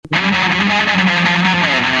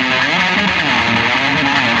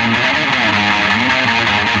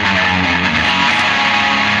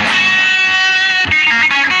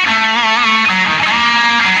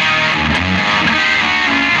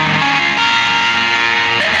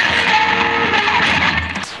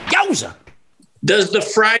Does the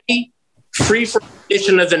Friday free for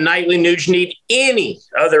edition of the Nightly Nuge need any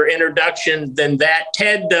other introduction than that?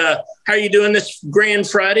 Ted, how are you doing this Grand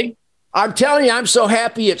Friday? I'm telling you, I'm so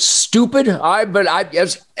happy it's stupid.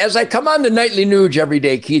 As I come on the Nightly Nuge every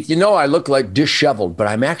day, Keith, you know I look like disheveled, but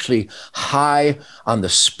I'm actually high on the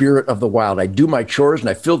spirit of the wild. I do my chores and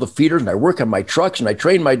I fill the feeders and I work on my trucks and I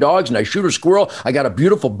train my dogs and I shoot a squirrel. I got a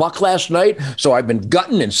beautiful buck last night, so I've been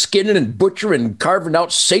gutting and skinning and butchering and carving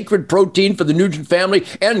out sacred protein for the Nugent family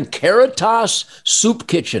and Caritas Soup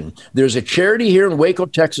Kitchen. There's a charity here in Waco,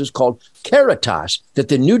 Texas called Caritas that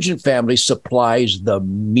the Nugent family supplies the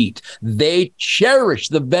meat. They cherish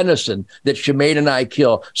the venison that Shemaine and I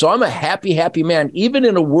kill. So I'm a happy, happy man. Even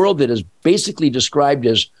in a world that is basically described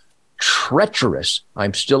as treacherous,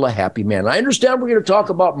 I'm still a happy man. I understand we're going to talk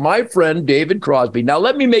about my friend David Crosby. Now,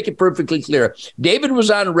 let me make it perfectly clear. David was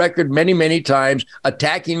on record many, many times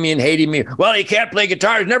attacking me and hating me. Well, he can't play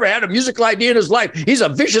guitar. He's never had a musical idea in his life. He's a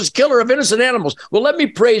vicious killer of innocent animals. Well, let me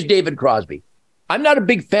praise David Crosby. I'm not a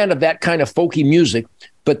big fan of that kind of folky music,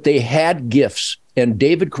 but they had gifts. And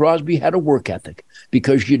David Crosby had a work ethic,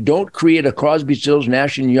 because you don't create a Crosby, Stills,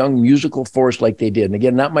 Nash and Young musical force like they did. And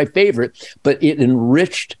again, not my favorite, but it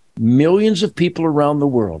enriched millions of people around the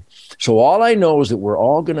world. So all I know is that we're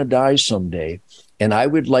all going to die someday. And I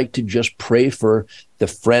would like to just pray for the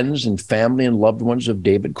friends and family and loved ones of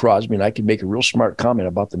David Crosby. And I can make a real smart comment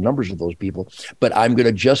about the numbers of those people. But I'm going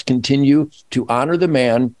to just continue to honor the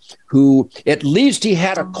man who, at least he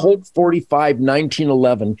had a Colt 45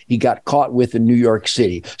 1911 he got caught with in New York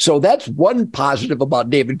City. So that's one positive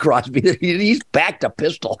about David Crosby, that he's packed a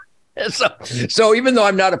pistol. So even though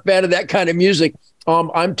I'm not a fan of that kind of music,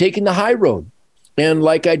 I'm taking the high road. And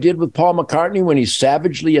like I did with Paul McCartney when he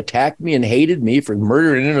savagely attacked me and hated me for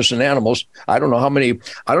murdering innocent animals, I don't know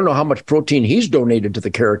how much protein he's donated to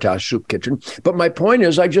the Caritas Soup Kitchen. But my point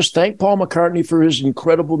is, I just thank Paul McCartney for his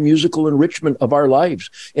incredible musical enrichment of our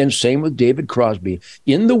lives. And same with David Crosby.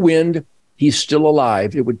 In the wind, he's still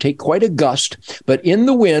alive. It would take quite a gust, but in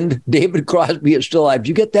the wind, David Crosby is still alive. Do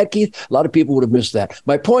you get that, Keith? A lot of people would have missed that.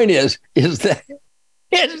 My point is that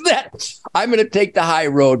I'm going to take the high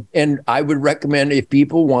road, and I would recommend, if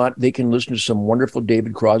people want, they can listen to some wonderful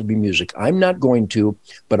David Crosby music. I'm not going to,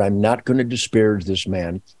 but I'm not going to disparage this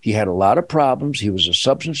man. He had a lot of problems. He was a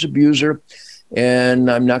substance abuser,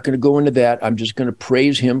 and I'm not going to go into that. I'm just going to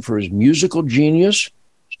praise him for his musical genius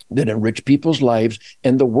that enriched people's lives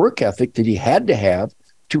and the work ethic that he had to have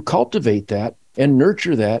to cultivate that and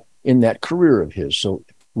nurture that in that career of his. So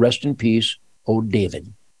rest in peace, oh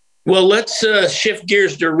David. Well, let's shift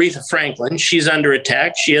gears to Aretha Franklin. She's under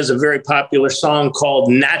attack. She has a very popular song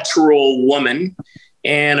called Natural Woman.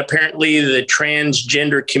 And apparently the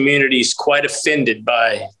transgender community is quite offended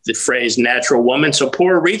by the phrase natural woman. So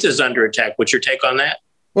poor Aretha's under attack. What's your take on that?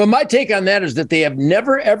 Well, my take on that is that they have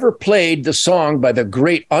never, ever played the song by the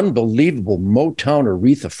great, unbelievable Motown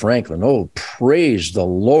Aretha Franklin. Oh, praise the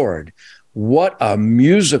Lord. What a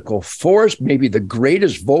musical force, maybe the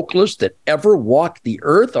greatest vocalist that ever walked the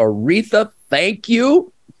earth. Aretha, thank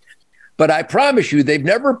you. But I promise you, they've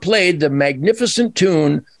never played the magnificent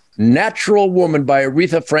tune, Natural Woman by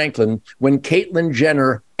Aretha Franklin, when Caitlyn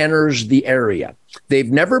Jenner enters the area. They've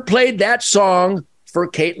never played that song for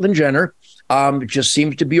Caitlyn Jenner. It just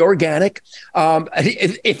seems to be organic.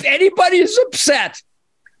 If anybody is upset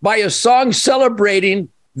by a song celebrating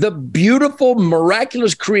the beautiful,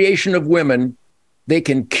 miraculous creation of women, they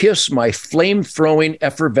can kiss my flame-throwing,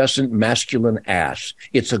 effervescent, masculine ass.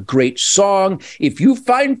 It's a great song. If you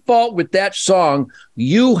find fault with that song,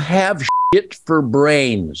 you have shit for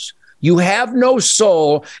brains. You have no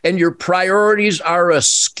soul, and your priorities are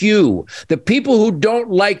askew. The people who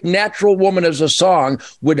don't like Natural Woman as a song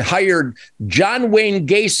would hire John Wayne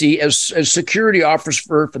Gacy as security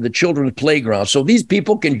officer for the children's playground. So these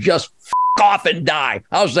people can just off and die.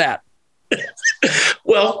 How's that?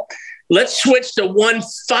 Well, let's switch to one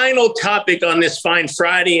final topic on this fine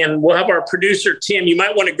Friday, and we'll have our producer, Tim. You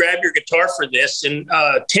might want to grab your guitar for this. And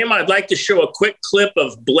Tim, I'd like to show a quick clip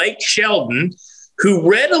of Blake Shelton, who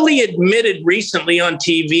readily admitted recently on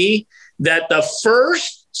TV that the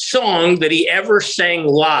first song that he ever sang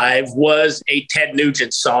live was a Ted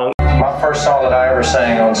Nugent song. My first song that I ever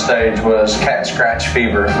sang on stage was Cat Scratch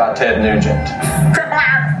Fever by Ted Nugent.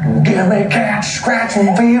 Give me cat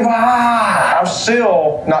scratching fever. I'm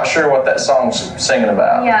still not sure what that song's singing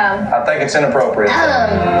about. Yeah. I think it's inappropriate.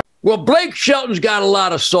 Well, Blake Shelton's got a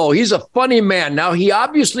lot of soul. He's a funny man. Now, he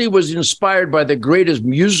obviously was inspired by the greatest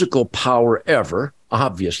musical power ever,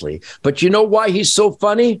 obviously. But you know why he's so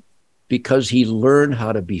funny? because he learned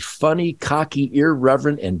how to be funny, cocky,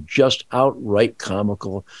 irreverent, and just outright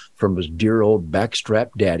comical from his dear old backstrap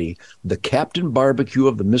daddy, the Captain Barbecue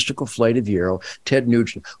of the Mystical Flight of the Arrow, Ted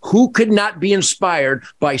Nugent. Who could not be inspired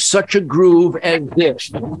by such a groove as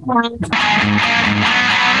this?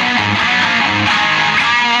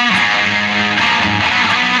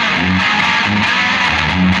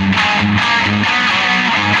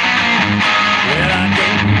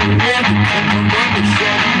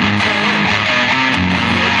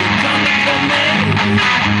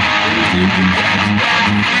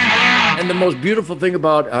 And the most beautiful thing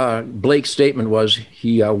about Blake's statement was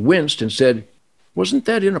he winced and said, "Wasn't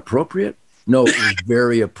that inappropriate?" No, it was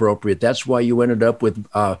very appropriate. That's why you ended up with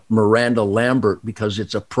Miranda Lambert, because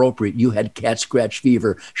it's appropriate. You had cat scratch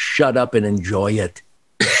fever. Shut up and enjoy it.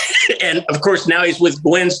 And of course, now he's with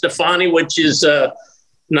Gwen Stefani, which is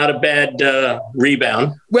not a bad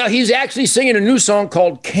rebound. Well, he's actually singing a new song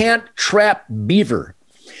called Can't Trap Beaver.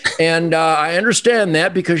 And I understand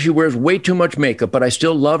that because she wears way too much makeup, but I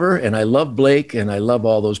still love her, and I love Blake, and I love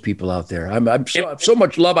all those people out there. I'm so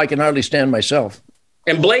much love I can hardly stand myself.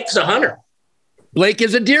 And Blake's a hunter. Blake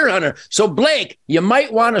is a deer hunter. So, Blake, you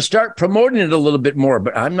might want to start promoting it a little bit more,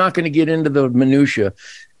 but I'm not going to get into the minutia,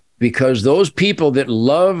 because those people that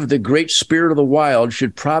love the great spirit of the wild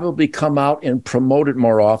should probably come out and promote it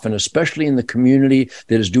more often, especially in the community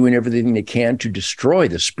that is doing everything they can to destroy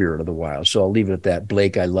the spirit of the wild. So I'll leave it at that.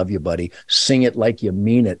 Blake, I love you, buddy. Sing it like you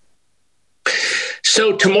mean it.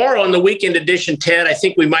 So tomorrow on the weekend edition, Ted, I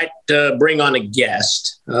think we might bring on a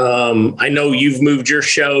guest. I know you've moved your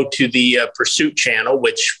show to the Pursuit channel,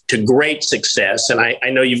 which to great success. And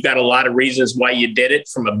I know you've got a lot of reasons why you did it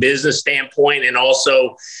from a business standpoint, and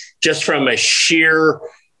also just from a sheer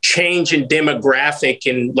change in demographic.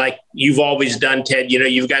 And like you've always done, Ted, you know,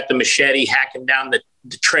 you've got the machete hacking down the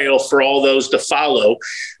trail for all those to follow.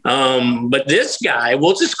 But this guy,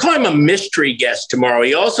 we'll just call him a mystery guest tomorrow.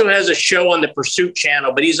 He also has a show on the Pursuit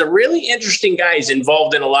channel, but he's a really interesting guy. He's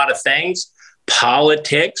involved in a lot of things,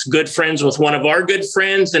 politics, good friends with one of our good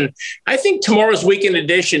friends. And I think tomorrow's weekend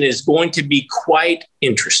edition is going to be quite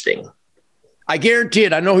interesting. I guarantee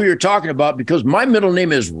it. I know who you're talking about because my middle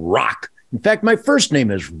name is Rock. In fact, my first name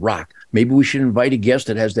is Rock. Maybe we should invite a guest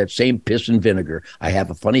that has that same piss and vinegar. I have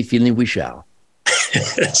a funny feeling we shall.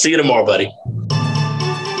 See you tomorrow, buddy.